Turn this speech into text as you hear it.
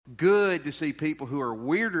good to see people who are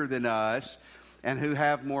weirder than us and who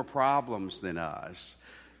have more problems than us.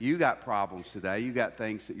 You got problems today. You got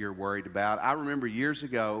things that you're worried about. I remember years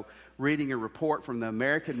ago reading a report from the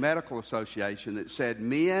American Medical Association that said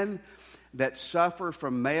men that suffer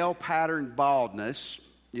from male pattern baldness,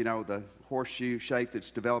 you know, the horseshoe shape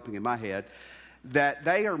that's developing in my head, that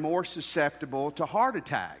they are more susceptible to heart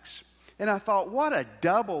attacks. And I thought, what a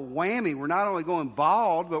double whammy. We're not only going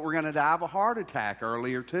bald, but we're going to die of a heart attack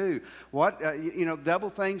earlier too. What,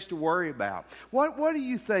 double things to worry about. What do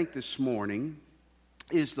you think this morning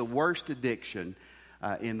is the worst addiction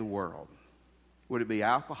in the world? Would it be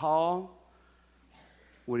alcohol?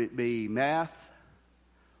 Would it be meth?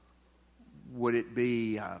 Would it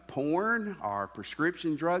be porn or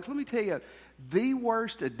prescription drugs? Let me tell you, the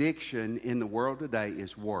worst addiction in the world today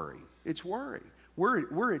is worry. It's worry.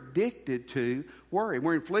 We're addicted to worry.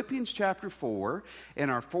 We're in Philippians chapter 4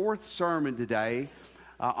 in our fourth sermon today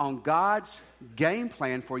on God's game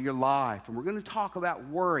plan for your life. And we're going to talk about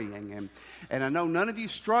worrying. And I know none of you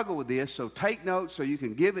struggle with this, so take notes so you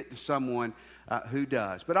can give it to someone who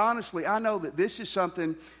does. But honestly, I know that this is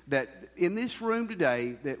something that in this room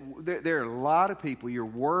today, that there are a lot of people, you're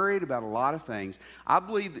worried about a lot of things. I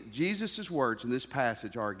believe that Jesus' words in this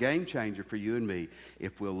passage are a game changer for you and me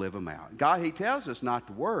if we'll live them out. God, He tells us not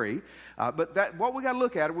to worry, but what we got to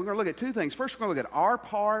look at, we're going to look at two things. First, we're going to look at our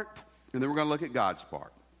part, and then we're going to look at God's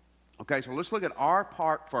part. Okay, so let's look at our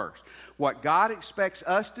part first. What God expects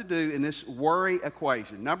us to do in this worry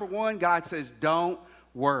equation. Number one, God says, don't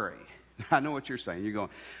worry. I know what you're saying. You're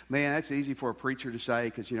going, man, that's easy for a preacher to say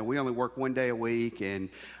because, we only work one day a week. And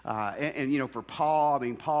for Paul,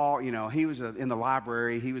 he was in the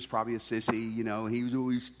library. He was probably a sissy, he was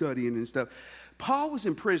always studying and stuff. Paul was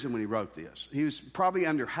in prison when he wrote this. He was probably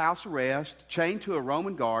under house arrest, chained to a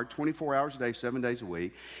Roman guard 24 hours a day, 7 days a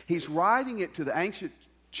week. He's writing it to the ancient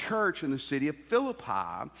church in the city of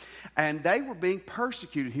Philippi, and they were being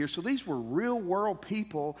persecuted here. So these were real world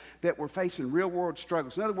people that were facing real world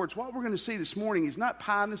struggles. In other words, what we're going to see this morning is not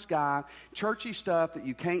pie in the sky, churchy stuff that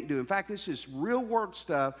you can't do. In fact, this is real world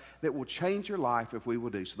stuff that will change your life if we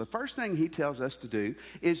will do. So the first thing he tells us to do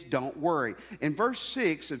is don't worry. In verse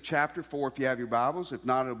 6 of chapter 4, if you have your Bibles, if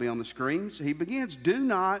not, it'll be on the screens. He begins, do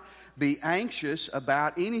not be anxious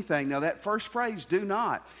about anything. Now that first phrase, do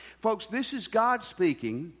not. Folks, this is God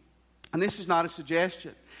speaking, and this is not a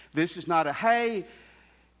suggestion. This is not a, hey,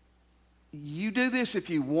 you do this if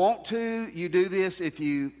you want to. You do this if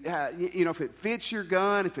if it fits your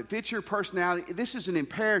gun, if it fits your personality. This is an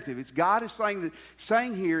imperative. It's God is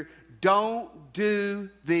saying here, don't do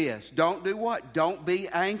this. Don't do what? Don't be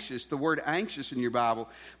anxious. The word anxious in your Bible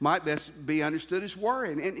might best be understood as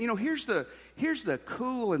worry. And here's the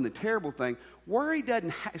cool and the terrible thing. Worry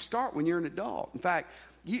doesn't start when you're an adult. In fact,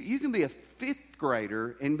 you can be a fifth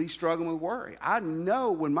grader and be struggling with worry. I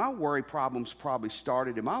know when my worry problems probably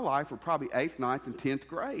started in my life were probably 8th, 9th, and 10th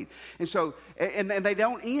grade. And so, and they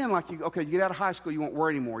don't end like you get out of high school, you won't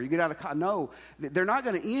worry anymore. You get out of college. No, they're not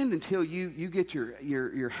going to end until you get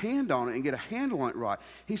your hand on it and get a handle on it right.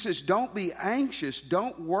 He says, don't be anxious.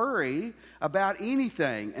 Don't worry about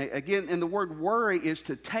anything. Again, and the word worry is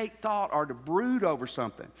to take thought or to brood over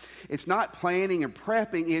something. It's not planning and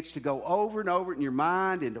prepping. It's to go over and over it in your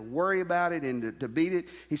mind and to worry about it and to beat it.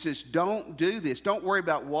 He says, don't do this. Don't worry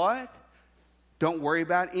about what? Don't worry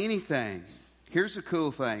about anything. Here's the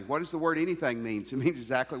cool thing. What does the word anything mean? It means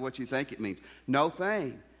exactly what you think it means. No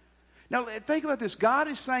thing. Now, think about this. God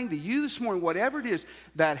is saying to you this morning, whatever it is,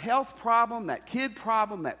 that health problem, that kid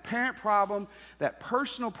problem, that parent problem, that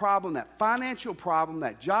personal problem, that financial problem,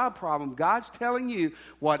 that job problem, God's telling you,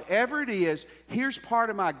 whatever it is, here's part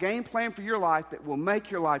of my game plan for your life that will make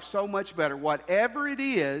your life so much better. Whatever it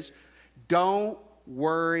is, don't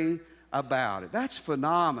worry about it. That's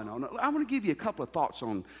phenomenal. I want to give you a couple of thoughts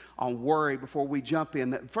on worry before we jump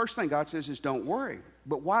in. The first thing God says is don't worry.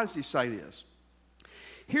 But why does he say this?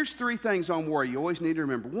 Here's 3 things on worry you always need to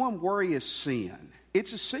remember. One, worry is sin.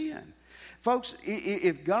 It's a sin. Folks,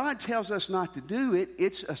 if God tells us not to do it,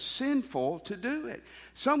 it's sinful to do it.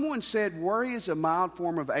 Someone said worry is a mild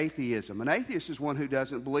form of atheism. An atheist is one who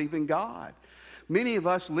doesn't believe in God. Many of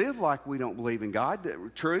us live like we don't believe in God.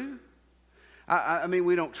 True? I mean,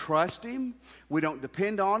 we don't trust Him. We don't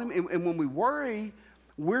depend on Him. And when we worry,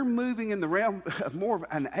 we're moving in the realm of more of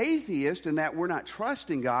an atheist in that we're not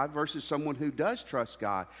trusting God versus someone who does trust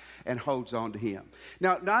God and holds on to Him.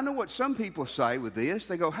 Now I know what some people say with this.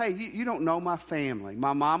 They go, hey, you don't know my family.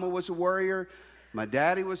 My mama was a worrier. My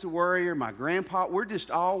daddy was a worrier. My grandpa, we're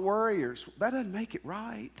just all worriers. That doesn't make it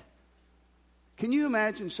right. Can you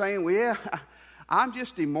imagine saying, well, yeah, I'm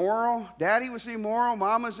just immoral. Daddy was immoral.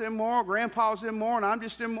 Mama's immoral. Grandpa's immoral. And I'm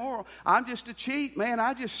just immoral. I'm just a cheat. Man,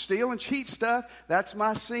 I just steal and cheat stuff. That's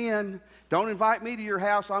my sin. Don't invite me to your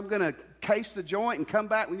house. I'm going to case the joint and come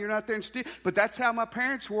back when you're not there and steal. But that's how my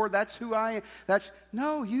parents were. That's who I am.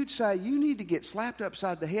 No, you'd say you need to get slapped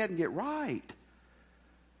upside the head and get right.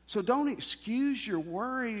 So don't excuse your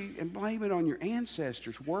worry and blame it on your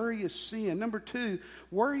ancestors. Worry is sin. Number 2,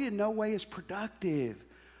 worry in no way is productive.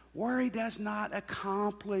 Worry does not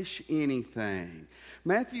accomplish anything.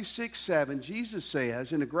 Matthew 6:7, Jesus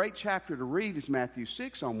says, and a great chapter to read is Matthew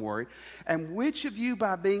 6 on worry. And which of you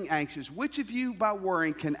by being anxious, which of you by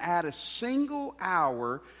worrying can add a single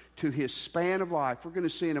hour to his span of life? We're going to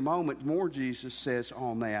see in a moment more Jesus says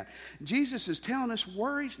on that. Jesus is telling us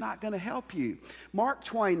worry's not going to help you. Mark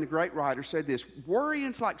Twain, the great writer, said this: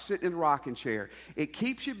 worrying's like sitting in a rocking chair. It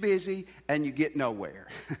keeps you busy and you get nowhere.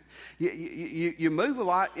 You move a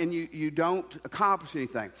lot and you don't accomplish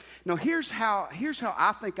anything. Now, here's how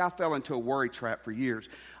I think I fell into a worry trap for years.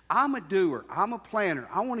 I'm a doer. I'm a planner.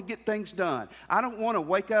 I want to get things done. I don't want to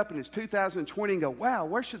wake up and it's 2020 and go, wow,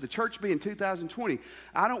 where should the church be in 2020?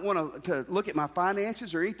 I don't want to look at my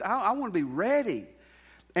finances or anything. I want to be ready.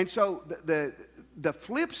 And so the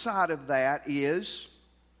flip side of that is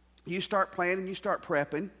you start planning, you start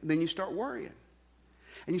prepping, and then you start worrying.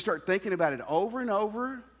 And you start thinking about it over and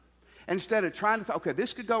over. And instead of trying to, okay,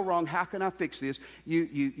 this could go wrong, how can I fix this?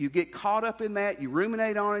 You get caught up in that, you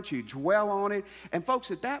ruminate on it, you dwell on it. And folks,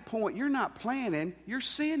 at that point, you're not planning, you're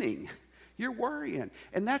sinning. You're worrying.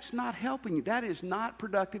 And that's not helping you. That is not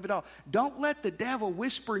productive at all. Don't let the devil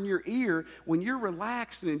whisper in your ear when you're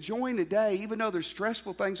relaxed and enjoying the day, even though there's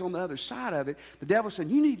stressful things on the other side of it. The devil's saying,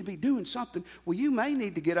 you need to be doing something. Well, you may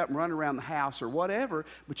need to get up and run around the house or whatever,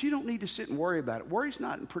 but you don't need to sit and worry about it. Worry's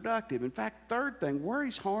not productive. In fact, third thing,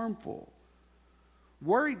 worry's harmful.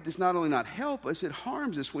 Worry does not only not help us, it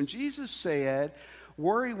harms us. When Jesus said,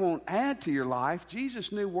 worry won't add to your life,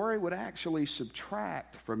 Jesus knew worry would actually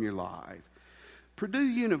subtract from your life. Purdue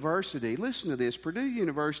University, listen to this, Purdue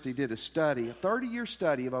University did a study, a 30-year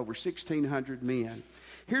study of over 1,600 men.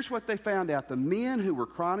 Here's what they found out. The men who were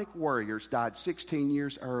chronic worriers died 16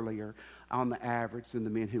 years earlier on the average than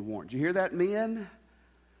the men who weren't. Did you hear that, men?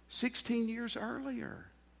 16 years earlier.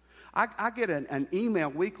 I get an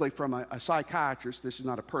email weekly from a psychiatrist. This is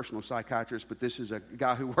not a personal psychiatrist, but this is a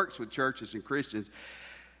guy who works with churches and Christians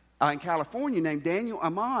in California named Daniel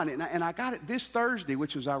Amann. And I got it this Thursday,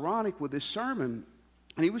 which was ironic with this sermon.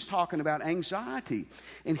 And he was talking about anxiety.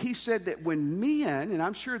 And he said that when men, and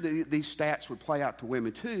I'm sure that these stats would play out to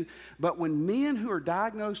women too, but when men who are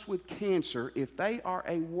diagnosed with cancer, if they are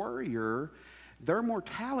a worrier, their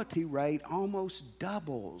mortality rate almost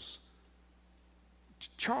doubles.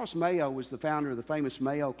 Charles Mayo was the founder of the famous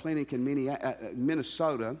Mayo Clinic in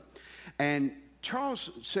Minnesota. And Charles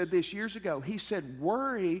said this years ago. He said,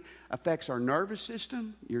 worry affects our nervous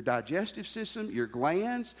system, your digestive system, your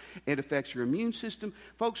glands. It affects your immune system.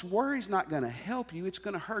 Folks, worry's not going to help you. It's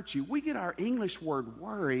going to hurt you. We get our English word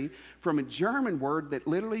worry from a German word that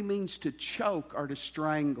literally means to choke or to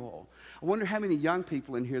strangle. I wonder how many young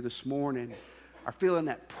people in here this morning are feeling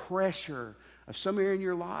that pressure of some area in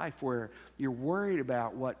your life where you're worried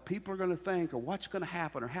about what people are going to think or what's going to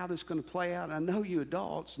happen or how this is going to play out. And I know you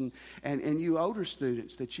adults and you older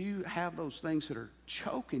students that you have those things that are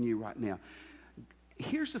choking you right now.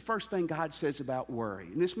 Here's the first thing God says about worry.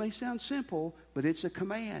 And this may sound simple, but it's a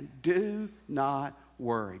command. Do not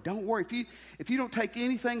worry. Don't worry. If you don't take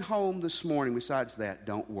anything home this morning besides that,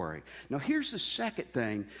 don't worry. Now, here's the second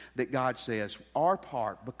thing that God says, our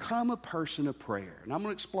part, become a person of prayer. And I'm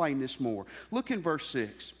going to explain this more. Look in verse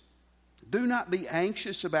 6. Do not be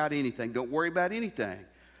anxious about anything. Don't worry about anything.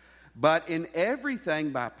 But in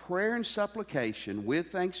everything by prayer and supplication with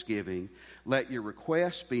thanksgiving, let your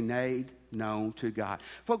requests be made known to God.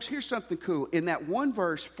 Folks, here's something cool. In that one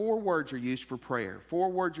verse, 4 words are used for prayer. 4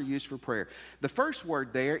 words are used for prayer. The first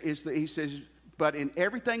word there is that he says, but in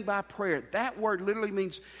everything by prayer. That word literally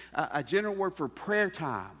means a general word for prayer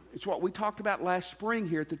time. It's what we talked about last spring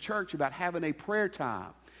here at the church about having a prayer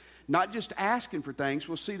time. Not just asking for things.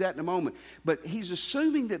 We'll see that in a moment. But he's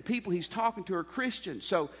assuming that people he's talking to are Christians.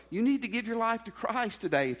 So you need to give your life to Christ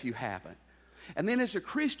today if you haven't. And then as a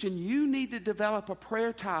Christian, you need to develop a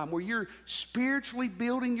prayer time where you're spiritually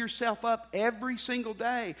building yourself up every single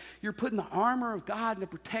day. You're putting the armor of God and the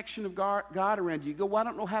protection of God around you. You go, well, I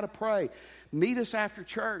don't know how to pray. Meet us after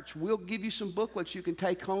church. We'll give you some booklets you can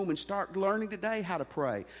take home and start learning today how to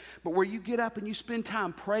pray. But where you get up and you spend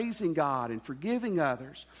time praising God and forgiving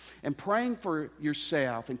others and praying for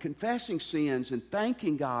yourself and confessing sins and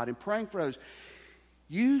thanking God and praying for others,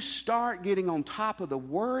 You start getting on top of the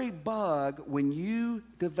worry bug when you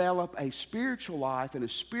develop a spiritual life and a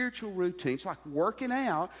spiritual routine. It's like working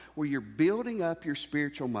out where you're building up your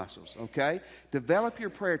spiritual muscles, okay? Develop your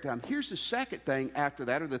prayer time. Here's the second thing after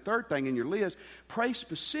that, or the third thing in your list. Pray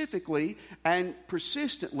specifically and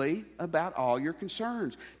persistently about all your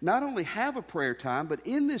concerns. Not only have a prayer time, but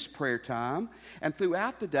in this prayer time and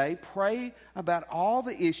throughout the day, pray about all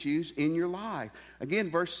the issues in your life.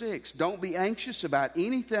 Again, verse 6, don't be anxious about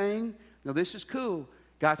anything. Now, this is cool.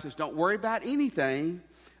 God says, don't worry about anything,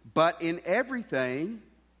 but in everything,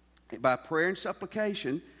 by prayer and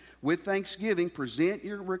supplication, with thanksgiving, present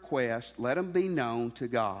your requests. Let them be known to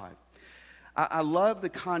God. I love the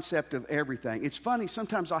concept of everything. It's funny,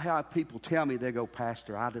 sometimes I have people tell me, they go,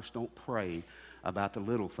 Pastor, I just don't pray about the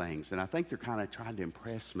little things. And I think they're kind of trying to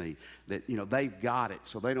impress me that, they've got it,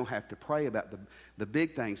 so they don't have to pray about the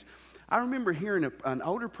big things. I remember hearing an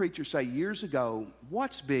older preacher say years ago,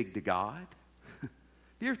 what's big to God?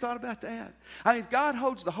 You ever thought about that? I mean, if God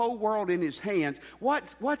holds the whole world in his hands,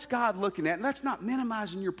 what's God looking at? And that's not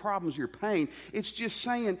minimizing your problems, your pain. It's just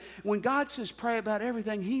saying, when God says pray about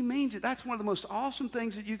everything, he means it. That's one of the most awesome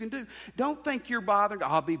things that you can do. Don't think you're bothering,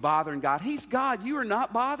 I'll be bothering God. He's God. You are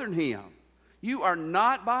not bothering him. You are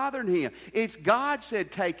not bothering him. It's God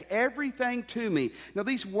said, take everything to me. Now,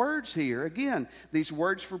 these words here, again, these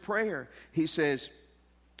words for prayer, he says,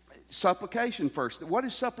 supplication first. What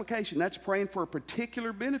is supplication? That's praying for a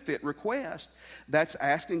particular benefit, request. That's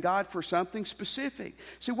asking God for something specific.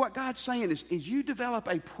 See, what God's saying is you develop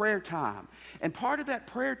a prayer time. And part of that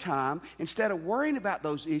prayer time, instead of worrying about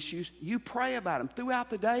those issues, you pray about them. Throughout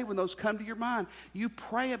the day, when those come to your mind, you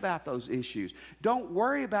pray about those issues. Don't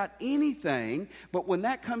worry about anything, but when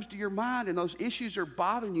that comes to your mind and those issues are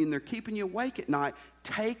bothering you and they're keeping you awake at night,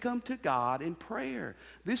 take them to God in prayer.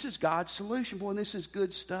 This is God's solution. Boy, and this is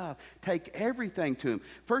good stuff. Take everything to him.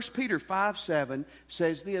 1 Peter 5:7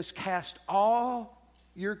 says this, cast all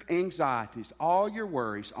your anxieties, all your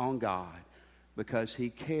worries on God because he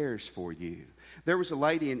cares for you. There was a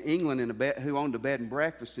lady in England who owned a bed and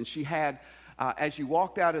breakfast, and she had, as you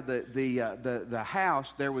walked out of the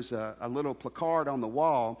house, there was a little placard on the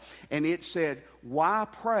wall, and it said, why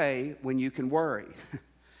pray when you can worry?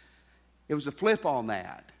 It was a flip on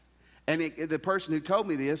that. And the person who told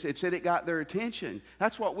me this, it said it got their attention.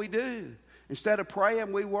 That's what we do. Instead of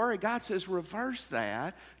praying, we worry. God says reverse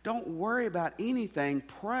that. Don't worry about anything.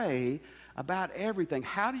 Pray about everything.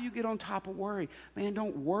 How do you get on top of worry? Man,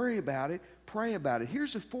 don't worry about it. Pray about it.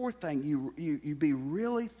 Here's the fourth thing. You be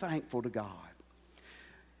really thankful to God.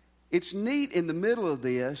 It's neat in the middle of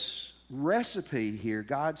this recipe here.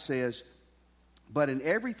 God says, but in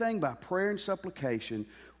everything by prayer and supplication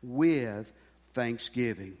with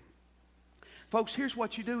thanksgiving. Folks, here's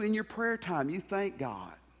what you do in your prayer time. You thank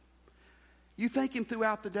God. You thank him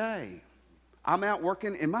throughout the day. I'm out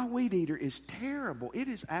working, and my weed eater is terrible. It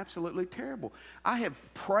is absolutely terrible. I have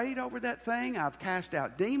prayed over that thing. I've cast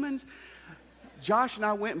out demons. Josh and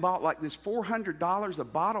I went and bought like this $400 a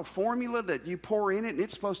bottle formula that you pour in it, and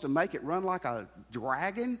it's supposed to make it run like a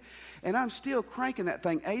dragon. And I'm still cranking that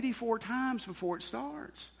thing 84 times before it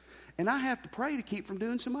starts. And I have to pray to keep from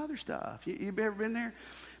doing some other stuff. You've ever been there?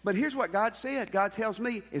 But here's what God said. God tells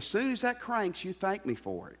me, as soon as that cranks, you thank me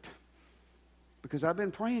for it. Because I've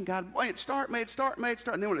been praying, God, may it start.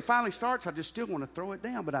 And then when it finally starts, I just still want to throw it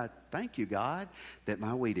down. But I thank you, God, that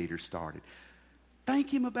my weed eater started.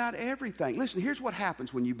 Thank him about everything. Listen, here's what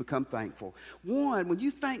happens when you become thankful. One, when you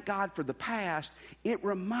thank God for the past, it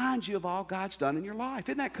reminds you of all God's done in your life.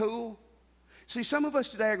 Isn't that cool? See, some of us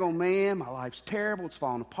today are going, man, my life's terrible. It's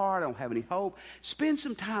falling apart. I don't have any hope. Spend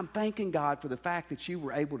some time thanking God for the fact that you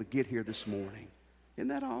were able to get here this morning. Isn't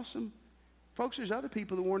that awesome? Folks, there's other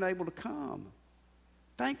people that weren't able to come.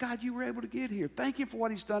 Thank God you were able to get here. Thank him for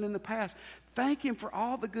what he's done in the past. Thank him for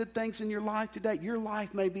all the good things in your life today. Your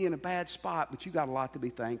life may be in a bad spot, but you got a lot to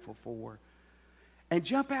be thankful for. And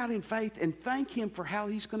jump out in faith and thank him for how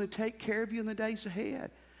he's going to take care of you in the days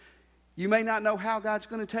ahead. You may not know how God's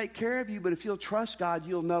going to take care of you, but if you'll trust God,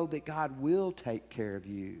 you'll know that God will take care of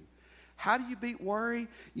you. How do you beat worry?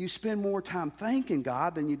 You spend more time thanking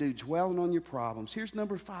God than you do dwelling on your problems. Here's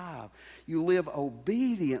number 5. You live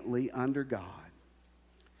obediently under God.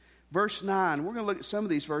 Verse 9, we're going to look at some of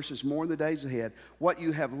these verses more in the days ahead. What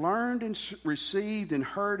you have learned and received and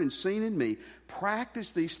heard and seen in me,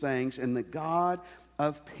 practice these things, and the God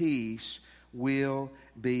of peace will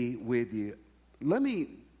be with you. Let me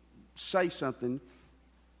say something.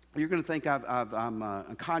 You're going to think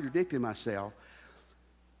I'm contradicting myself.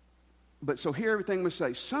 But so hear everything I'm going to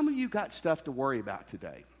say. Some of you got stuff to worry about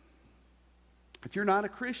today. If you're not a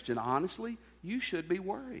Christian, honestly, you should be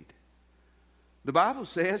worried. The Bible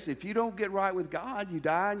says if you don't get right with God, you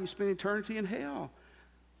die and you spend eternity in hell.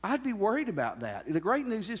 I'd be worried about that. The great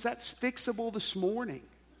news is that's fixable this morning.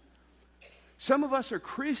 Some of us are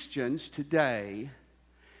Christians today,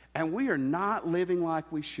 and we are not living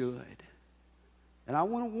like we should. And I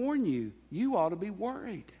want to warn you, you ought to be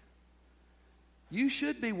worried. You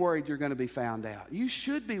should be worried you're going to be found out. You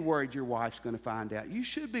should be worried your wife's going to find out. You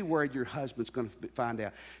should be worried your husband's going to find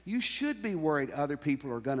out. You should be worried other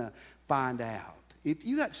people are going to find out. If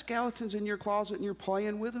you got skeletons in your closet and you're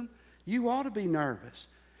playing with them, you ought to be nervous.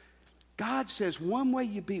 God says one way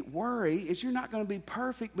you beat worry is you're not going to be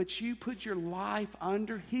perfect, but you put your life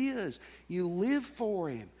under His. You live for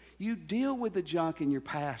Him. You deal with the junk in your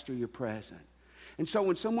past or your present. And so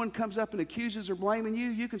when someone comes up and accuses or blaming you,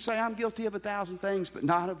 you can say, I'm guilty of 1,000 things, but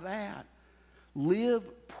not of that. Live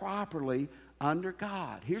properly under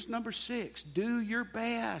God. Here's number 6. Do your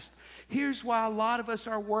best. Here's why a lot of us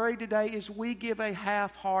are worried today is we give a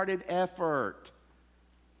half-hearted effort.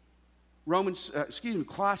 Colossians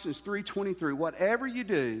 3:23. Whatever you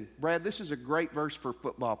do, Brad, this is a great verse for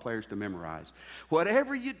football players to memorize.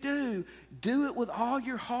 Whatever you do, do it with all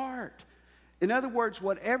your heart. In other words,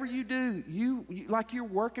 whatever you do, you like you're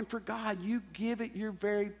working for God, you give it your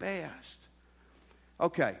very best.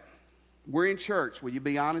 Okay, we're in church. Will you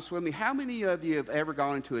be honest with me? How many of you have ever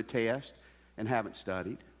gone into a test and haven't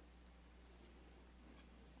studied?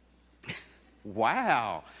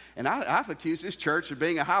 Wow. And I've accused this church of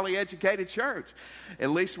being a highly educated church.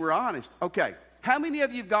 At least we're honest. Okay, how many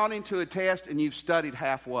of you have gone into a test and you've studied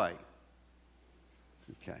halfway?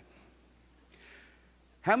 Okay.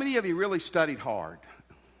 How many of you really studied hard?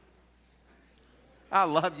 I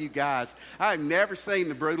love you guys. I've never seen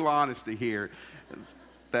the brutal honesty here.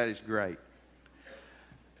 That is great.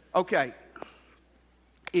 Okay.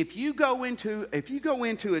 If you go into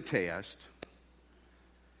a test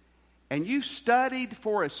and you studied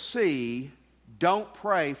for a C, don't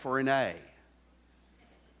pray for an A.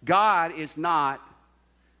 God is not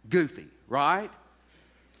goofy, right?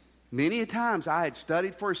 Many a times I had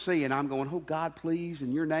studied for a C and I'm going, oh God, please,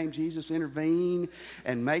 in your name, Jesus, intervene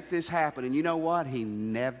and make this happen. And you know what? He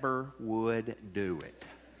never would do it.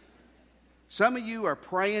 Some of you are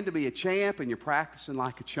praying to be a champ and you're practicing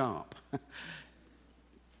like a chump.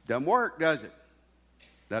 Doesn't work, does it?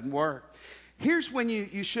 Doesn't work. Here's when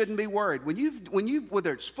you shouldn't be worried. When you've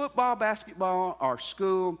whether it's football, basketball, or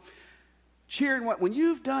school, cheering, when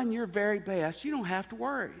you've done your very best, you don't have to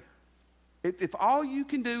worry. If all you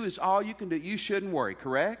can do is all you can do, you shouldn't worry,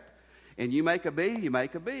 correct? And you make a B, you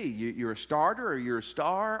make a B. You're a starter or you're a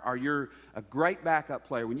star or you're a great backup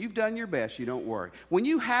player. When you've done your best, you don't worry. When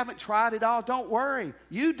you haven't tried it all, don't worry.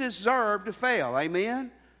 You deserve to fail,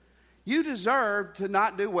 amen? You deserve to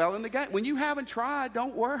not do well in the game. When you haven't tried,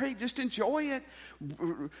 don't worry. Just enjoy it.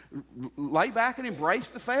 Lay back and embrace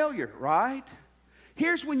the failure, right?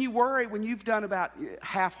 Here's when you worry when you've done about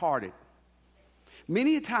half-hearted.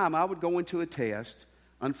 Many a time I would go into a test,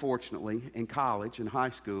 unfortunately, in college and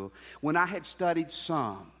high school, when I had studied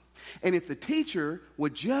some. And if the teacher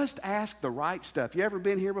would just ask the right stuff, you ever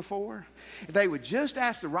been here before? If they would just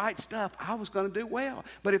ask the right stuff, I was going to do well.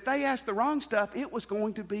 But if they asked the wrong stuff, it was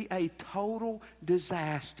going to be a total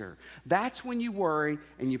disaster. That's when you worry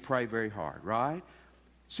and you pray very hard, right?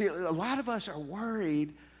 See, a lot of us are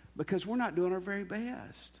worried because we're not doing our very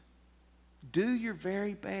best. Do your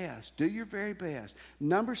very best. Do your very best.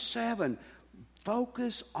 Number 7,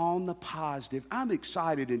 focus on the positive. I'm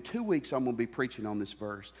excited. In 2 weeks, I'm going to be preaching on this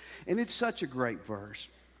verse. And it's such a great verse.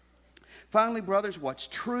 Finally, brothers, what's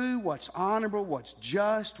true, what's honorable, what's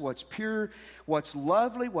just, what's pure, what's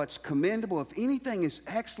lovely, what's commendable, if anything is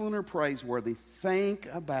excellent or praiseworthy, think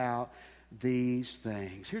about these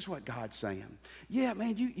things. Here's what God's saying. Yeah,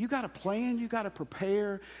 man, you got to plan. You got to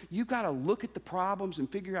prepare. You got to look at the problems and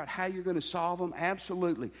figure out how you're going to solve them.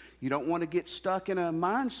 Absolutely. You don't want to get stuck in a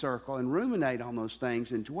mind circle and ruminate on those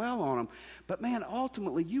things and dwell on them. But, man,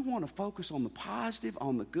 ultimately, you want to focus on the positive,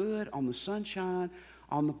 on the good, on the sunshine,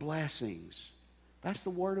 on the blessings. That's the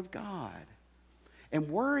Word of God. And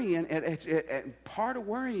worrying, part of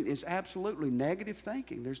worrying is absolutely negative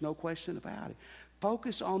thinking. There's no question about it.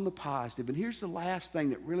 Focus on the positive. And here's the last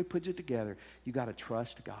thing that really puts it together. You got to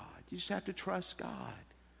trust God. You just have to trust God.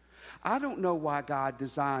 I don't know why God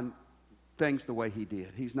designed things the way He did.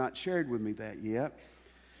 He's not shared with me that yet.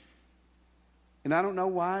 And I don't know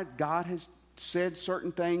why God has said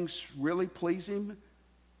certain things really please Him.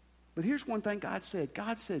 But here's one thing God said.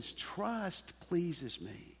 God says, trust pleases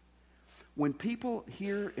me. When people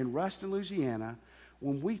here in Ruston, Louisiana,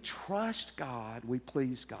 when we trust God, we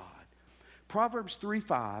please God. Proverbs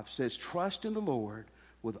 3:5 says, trust in the Lord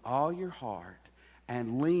with all your heart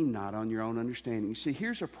and lean not on your own understanding. You see,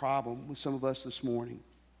 here's a problem with some of us this morning.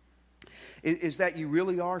 Is that you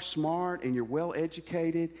really are smart and you're well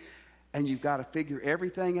educated and you've got to figure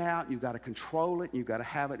everything out, and you've got to control it, and you've got to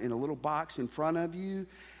have it in a little box in front of you,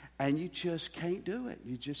 and you just can't do it.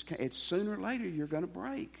 You just can't. It's sooner or later you're going to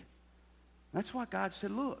break. That's why God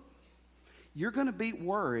said, look, you're going to beat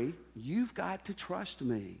worry. You've got to trust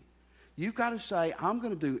me. You've got to say, I'm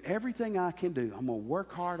going to do everything I can do. I'm going to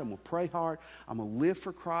work hard. I'm going to pray hard. I'm going to live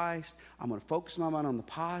for Christ. I'm going to focus my mind on the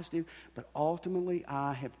positive. But ultimately,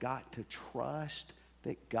 I have got to trust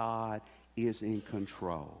that God is in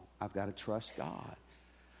control. I've got to trust God.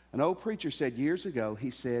 An old preacher said years ago,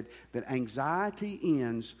 he said that anxiety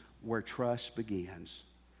ends where trust begins.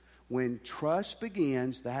 When trust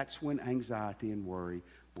begins, that's when anxiety and worry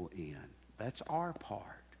will end. That's our part.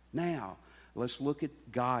 Now, let's look at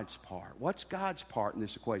God's part. What's God's part in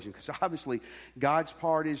this equation? Because obviously, God's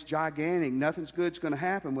part is gigantic. Nothing's good's going to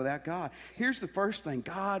happen without God. Here's the first thing.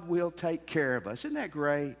 God will take care of us. Isn't that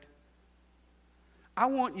great? I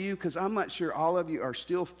want you, because I'm not sure all of you are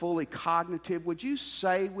still fully cognitive, would you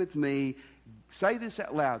say with me, say this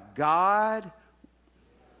out loud, God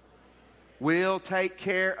will take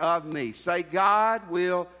care of me. Say, God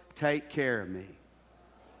will take care of me.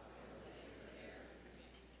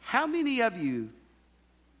 How many of you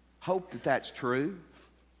hope that that's true?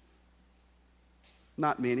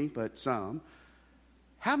 Not many, but some.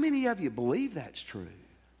 How many of you believe that's true?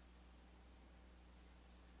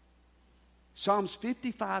 Psalms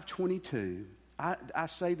 55:22, I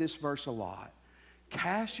say this verse a lot.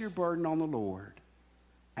 Cast your burden on the Lord,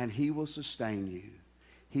 and He will sustain you.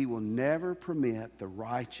 He will never permit the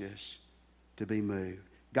righteous to be moved.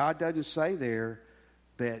 God doesn't say there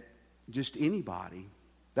that just anybody.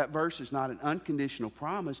 That verse is not an unconditional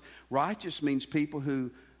promise. Righteous means people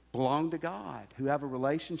who belong to God, who have a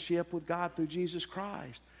relationship with God through Jesus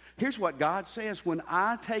Christ. Here's what God says. When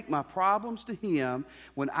I take my problems to Him,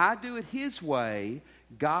 when I do it His way,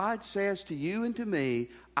 God says to you and to me,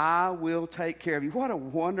 I will take care of you. What a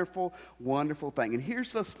wonderful, wonderful thing. And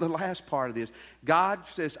here's the last part of this. God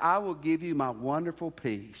says, I will give you my wonderful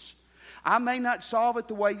peace. I may not solve it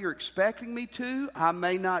the way you're expecting me to. I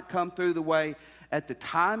may not come through the way at the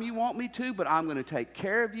time you want me to, but I'm going to take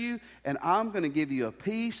care of you, and I'm going to give you a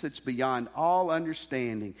peace that's beyond all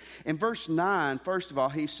understanding. In verse 9, first of all,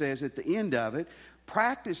 he says at the end of it,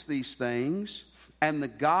 practice these things, and the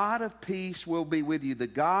God of peace will be with you. The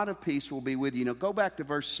God of peace will be with you. Now go back to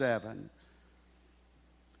verse 7.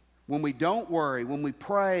 When we don't worry, when we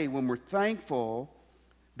pray, when we're thankful,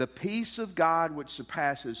 the peace of God, which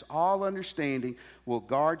surpasses all understanding, will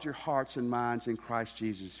guard your hearts and minds in Christ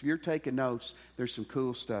Jesus. If you're taking notes, there's some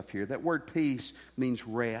cool stuff here. That word peace means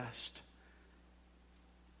rest.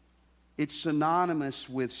 It's synonymous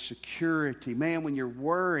with security. Man, when you're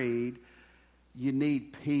worried, you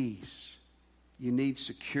need peace. You need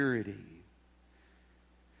security.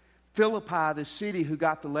 Philippi, the city who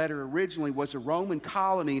got the letter originally, was a Roman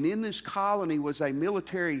colony, and in this colony was a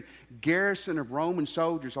military garrison of Roman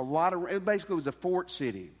soldiers. It basically was a fort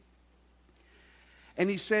city. And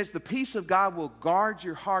he says, the peace of God will guard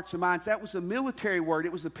your hearts and minds. That was a military word.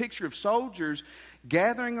 It was a picture of soldiers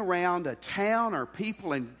gathering around a town or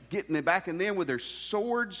people and getting them back in there with their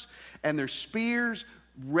swords and their spears,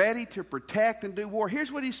 ready to protect and do war.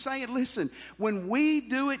 Here's what he's saying. Listen, when we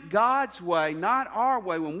do it God's way, not our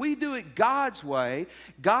way, when we do it God's way,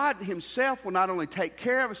 God Himself will not only take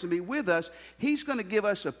care of us and be with us, He's going to give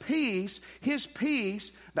us a peace. His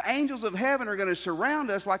peace, the angels of heaven are going to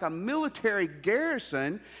surround us like a military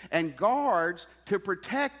garrison and guards to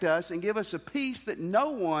protect us and give us a peace that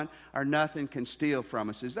no one or nothing can steal from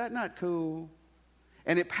us. Is that not cool?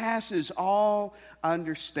 And it passes all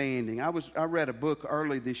understanding. I read a book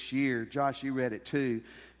early this year. Josh, you read it too.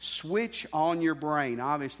 Switch on Your Brain.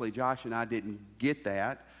 Obviously, Josh and I didn't get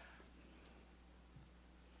that.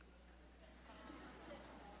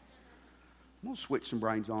 I'm going to switch some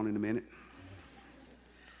brains on in a minute.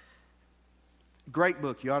 Great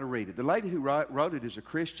book. You ought to read it. The lady who wrote it is a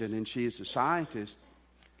Christian, and she is a scientist.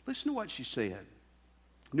 Listen to what she said.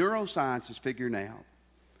 Neuroscience is figuring out,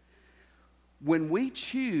 when we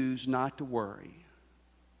choose not to worry,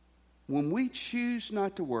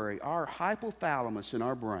 our hypothalamus in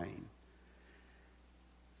our brain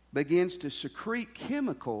begins to secrete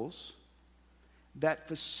chemicals that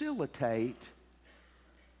facilitate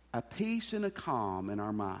a peace and a calm in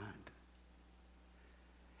our mind.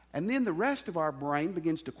 And then the rest of our brain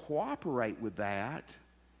begins to cooperate with that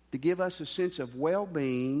to give us a sense of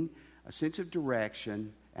well-being, a sense of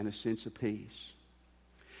direction, and a sense of peace.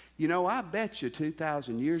 You know, I bet you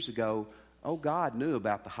 2,000 years ago, Oh, God knew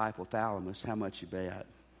about the hypothalamus. How much you bet?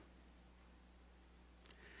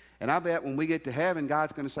 And I bet when we get to heaven,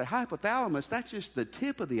 God's going to say, hypothalamus, that's just the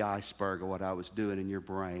tip of the iceberg of what I was doing in your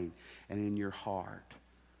brain and in your heart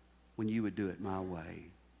when you would do it my way.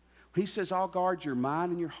 He says, I'll guard your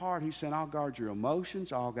mind and your heart. He said, I'll guard your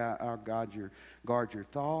emotions. I'll guard your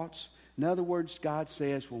thoughts. In other words, God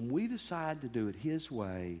says, when we decide to do it His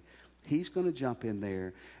way, He's going to jump in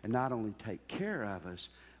there and not only take care of us,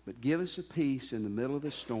 but give us a peace in the middle of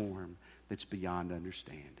the storm that's beyond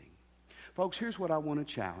understanding. Folks, here's what I want to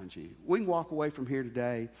challenge you. We can walk away from here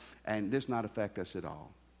today and this not affect us at all.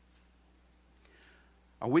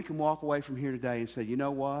 Or we can walk away from here today and say, you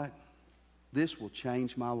know what? This will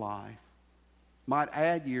change my life. Might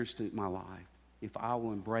add years to my life if I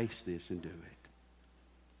will embrace this and do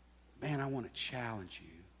it. Man, I want to challenge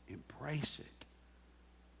you. Embrace it.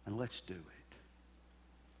 And let's do it.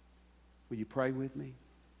 Will you pray with me?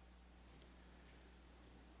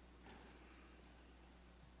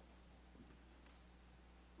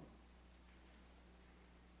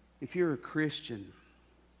 If you're a Christian,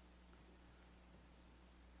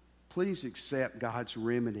 please accept God's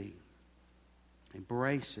remedy.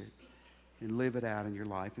 Embrace it and live it out in your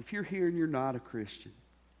life. If you're here and you're not a Christian,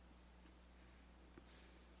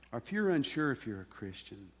 or if you're unsure if you're a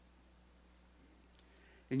Christian,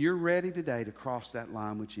 and you're ready today to cross that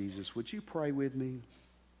line with Jesus, would you pray with me?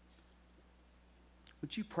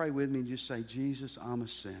 Would you pray with me and just say, Jesus, I'm a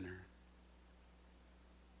sinner.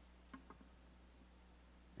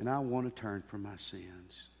 And I want to turn from my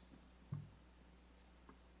sins.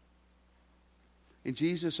 And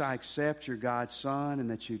Jesus, I accept you're God's Son and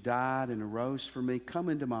that you died and arose for me. Come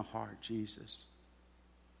into my heart, Jesus.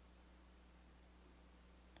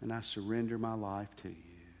 And I surrender my life to you.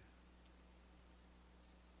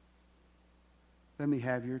 Let me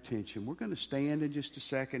have your attention. We're going to stand in just a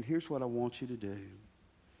second. Here's what I want you to do.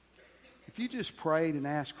 If you just prayed and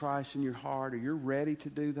asked Christ in your heart, or you're ready to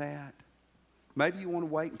do that, maybe you want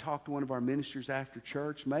to wait and talk to one of our ministers after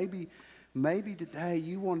church. Maybe today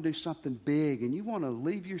you want to do something big and you want to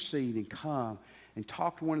leave your seat and come and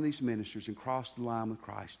talk to one of these ministers and cross the line with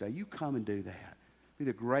Christ today. You come and do that. Be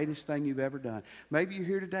the greatest thing you've ever done. Maybe you're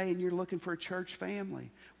here today and you're looking for a church family.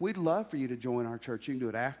 We'd love for you to join our church. You can do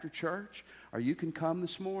it after church, or you can come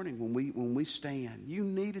this morning when we stand. You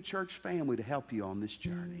need a church family to help you on this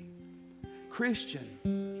journey. Christian,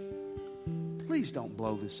 please don't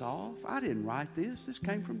blow this off. I didn't write this. This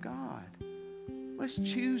came from God. Let's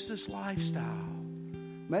choose this lifestyle.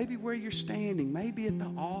 Maybe where you're standing, maybe at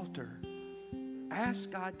the altar. Ask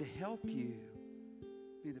God to help you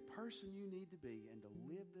be the person you need to be and to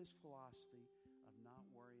live this philosophy